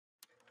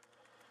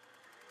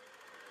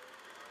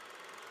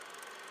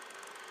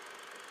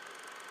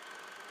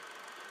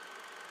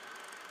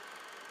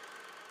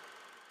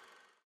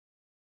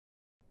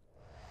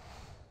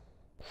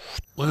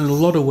Well, in a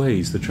lot of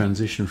ways, the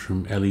transition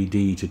from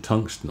LED to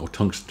tungsten, or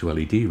tungsten to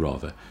LED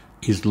rather,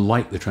 is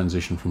like the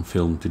transition from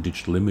film to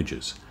digital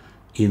images,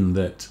 in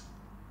that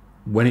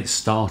when it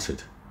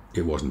started,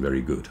 it wasn't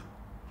very good.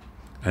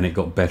 And it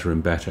got better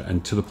and better,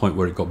 and to the point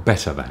where it got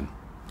better than.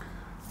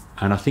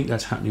 And I think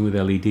that's happening with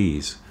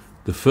LEDs.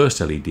 The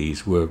first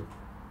LEDs were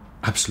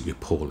absolutely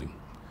appalling.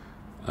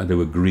 They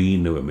were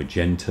green, they were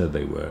magenta,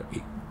 they were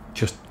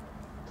just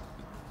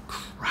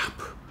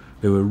crap.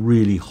 They were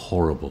really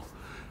horrible.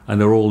 And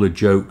there were all the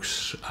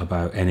jokes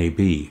about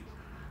NAB,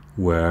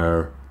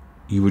 where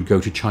you would go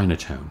to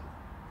Chinatown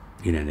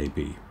in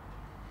NAB,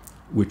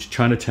 which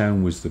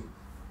Chinatown was the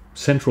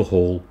central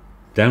hall,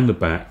 down the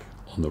back,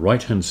 on the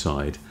right-hand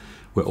side,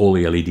 where all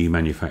the LED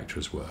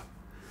manufacturers were.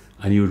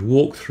 And you would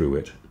walk through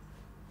it,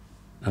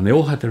 and they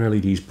all had their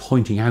LEDs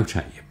pointing out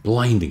at you,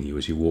 blinding you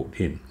as you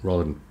walked in,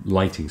 rather than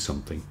lighting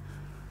something.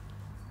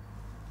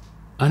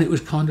 And it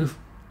was kind of,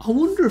 I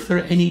wonder if there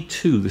are any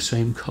two the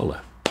same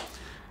colour.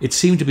 It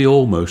seemed to be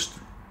almost,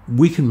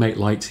 we can make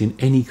lights in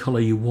any colour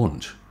you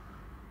want,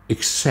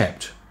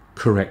 except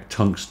correct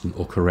tungsten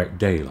or correct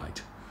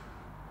daylight.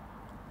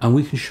 And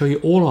we can show you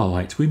all our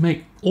lights. We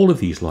make all of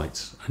these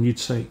lights. And you'd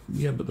say,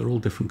 yeah, but they're all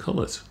different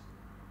colours.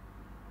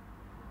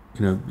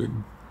 You know,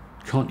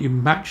 can't you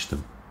match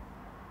them?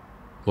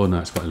 Well, no,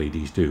 that's what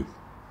LEDs do.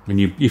 And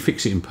you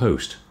fix it in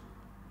post.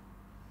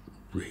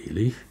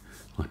 Really?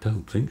 I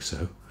don't think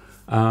so.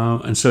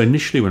 And so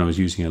initially when I was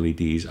using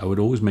LEDs, I would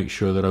always make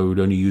sure that I would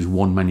only use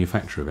one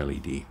manufacturer of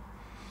LED,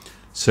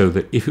 so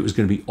that if it was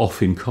going to be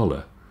off in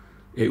colour,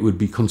 it would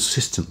be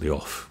consistently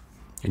off,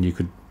 and you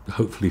could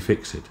hopefully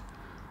fix it.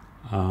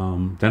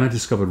 Then I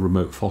discovered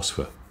remote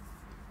phosphor,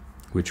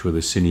 which were the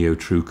Cineo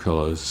True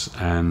Colours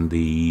and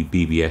the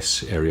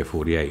BBS Area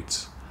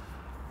 48s.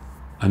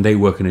 And they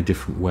work in a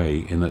different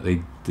way, in that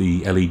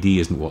the LED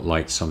isn't what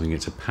lights something,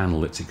 it's a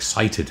panel that's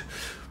excited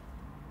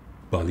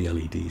by the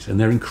LEDs, and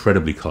they're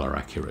incredibly colour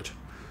accurate,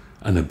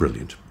 and they're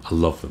brilliant. I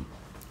love them.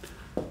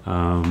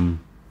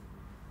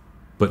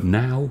 But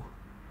now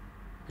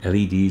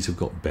LEDs have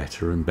got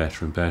better and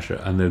better and better,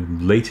 and the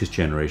latest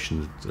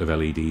generations of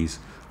LEDs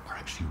are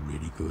actually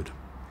really good.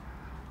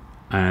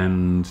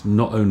 And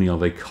not only are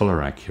they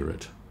colour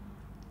accurate,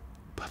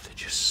 but they're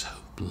just so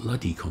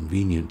bloody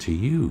convenient to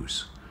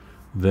use.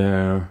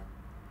 They're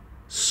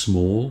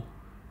small,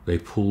 they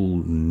pull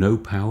no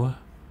power.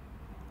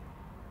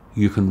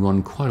 You can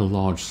run quite a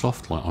large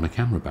soft light on a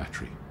camera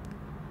battery.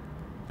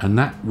 And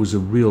that was a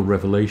real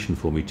revelation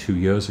for me 2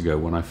 years ago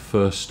when I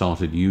first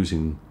started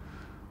using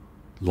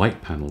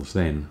light panels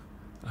then,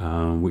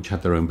 which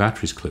had their own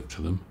batteries clipped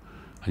to them.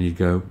 And you'd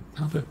go,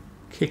 have a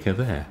kicker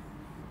there.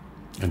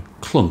 And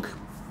clunk,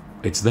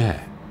 it's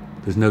there.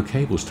 There's no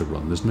cables to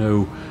run. There's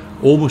no,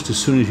 almost as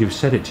soon as you've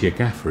said it to your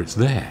gaffer, it's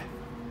there.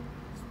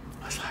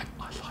 I was like,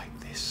 I like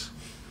this.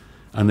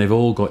 And they've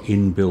all got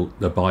inbuilt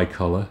the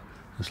bi-colour.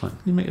 It's like,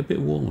 can you make it a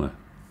bit warmer?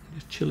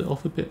 Just chill it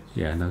off a bit.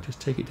 Yeah, no, just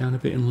take it down a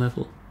bit in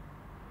level.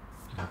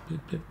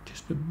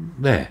 Just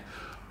there.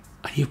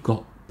 And you've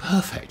got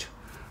perfect.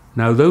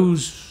 Now,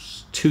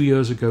 those 2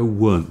 years ago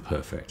weren't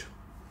perfect.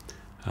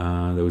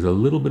 There was a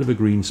little bit of a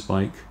green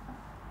spike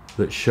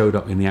that showed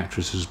up in the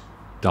actress's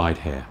dyed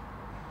hair.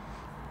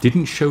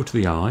 Didn't show to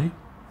the eye.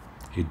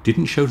 It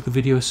didn't show to the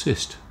video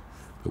assist.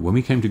 But when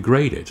we came to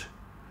grade it,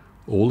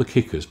 all the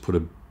kickers put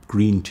a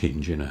green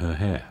tinge in her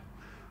hair.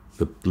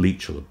 The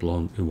bleach or the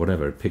blonde, or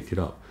whatever, it picked it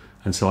up.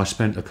 And so I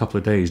spent a couple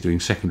of days doing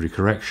secondary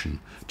correction,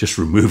 just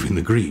removing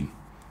the green.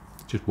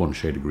 Just one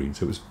shade of green,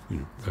 so it was, you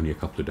know, only a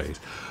couple of days.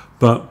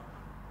 But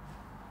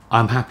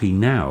I'm happy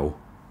now,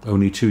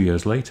 only 2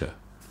 years later,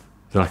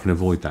 that I can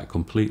avoid that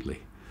completely.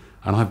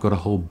 And I've got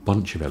a whole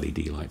bunch of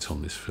LED lights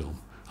on this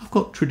film. I've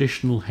got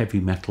traditional heavy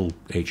metal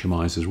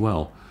HMIs as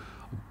well,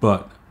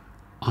 but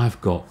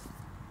I've got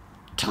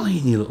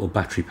tiny little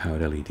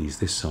battery-powered LEDs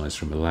this size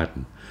from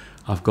Aladdin.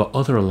 I've got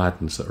other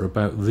Aladdins that are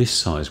about this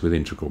size with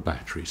integral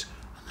batteries,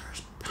 and they're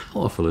as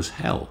powerful as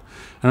hell.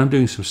 And I'm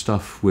doing some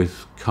stuff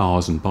with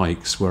cars and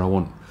bikes where I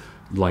want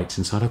lights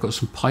inside. I've got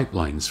some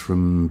pipelines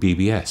from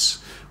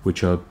BBS,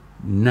 which are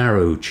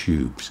narrow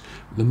tubes,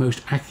 the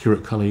most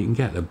accurate colour you can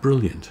get. They're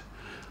brilliant.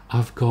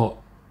 I've got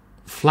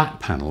flat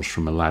panels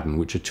from Aladdin,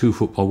 which are 2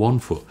 foot by 1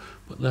 foot,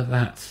 but they're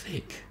that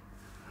thick.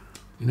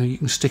 You know, you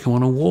can stick them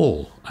on a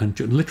wall and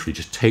literally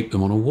just tape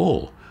them on a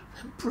wall.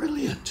 They're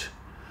brilliant.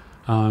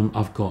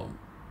 I've got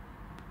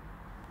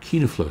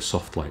Kinoflow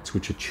soft lights,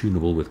 which are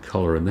tunable with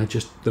colour, and they're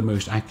just the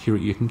most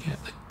accurate you can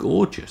get. They're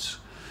gorgeous.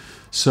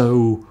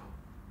 So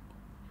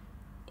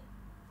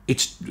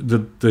it's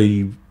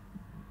the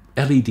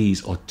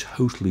LEDs are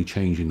totally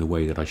changing the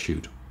way that I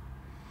shoot.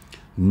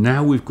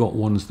 Now we've got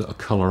ones that are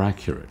colour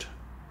accurate.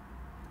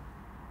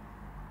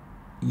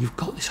 You've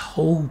got this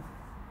whole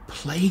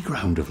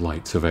playground of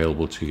lights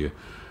available to you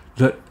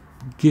that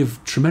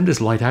give tremendous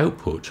light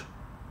output,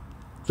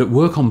 that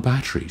work on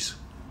batteries,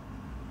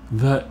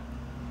 that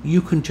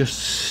you can just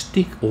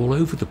stick all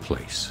over the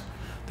place,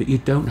 that you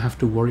don't have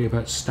to worry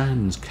about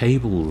stands,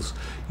 cables.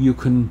 You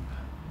can,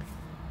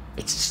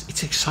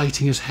 it's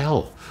exciting as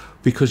hell,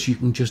 because you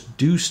can just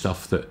do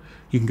stuff that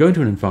you can go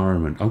into an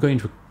environment. I'm going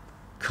to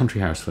a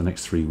country house for the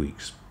next 3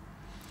 weeks.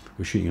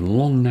 We're shooting in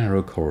long,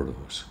 narrow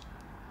corridors.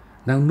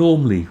 Now,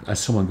 normally, as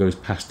someone goes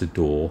past the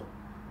door,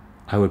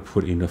 I would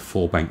put in a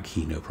 4-bank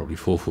keynote, probably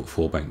 4-foot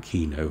 4-bank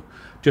keynote,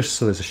 just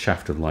so there's a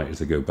shaft of light as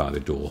they go by the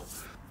door,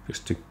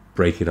 just to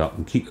break it up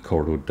and keep the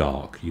corridor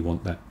dark. You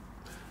want that.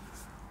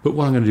 But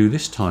what I'm going to do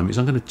this time is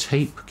I'm going to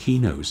tape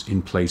keynotes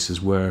in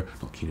places where,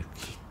 not keynote,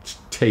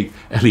 tape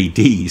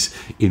LEDs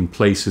in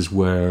places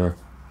where,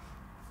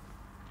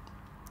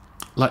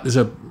 like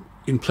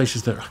in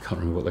places that, I can't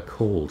remember what they're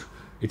called.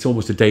 It's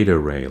almost a dado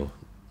rail,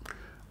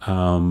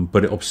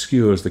 but it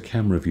obscures the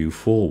camera view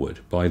forward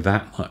by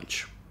that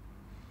much.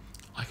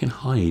 I can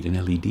hide an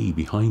LED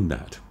behind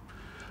that.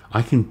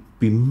 I can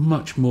be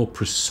much more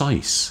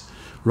precise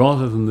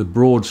rather than the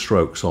broad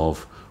strokes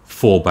of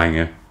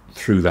 4-banger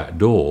through that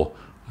door.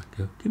 I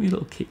go, give me a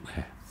little kick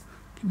there.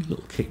 Give me a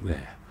little kick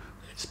there.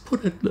 Let's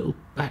put a little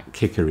back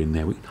kicker in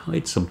there. We can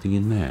hide something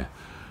in there.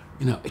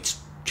 You know,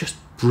 it's just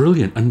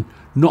brilliant. And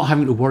not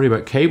having to worry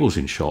about cables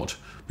in shot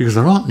because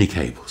there aren't any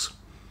cables.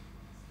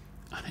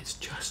 And it's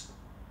just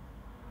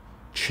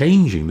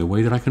changing the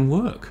way that I can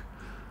work.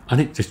 And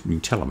it just, you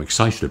can tell I'm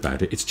excited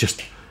about it.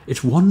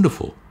 It's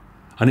wonderful.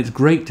 And it's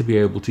great to be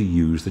able to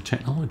use the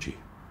technology.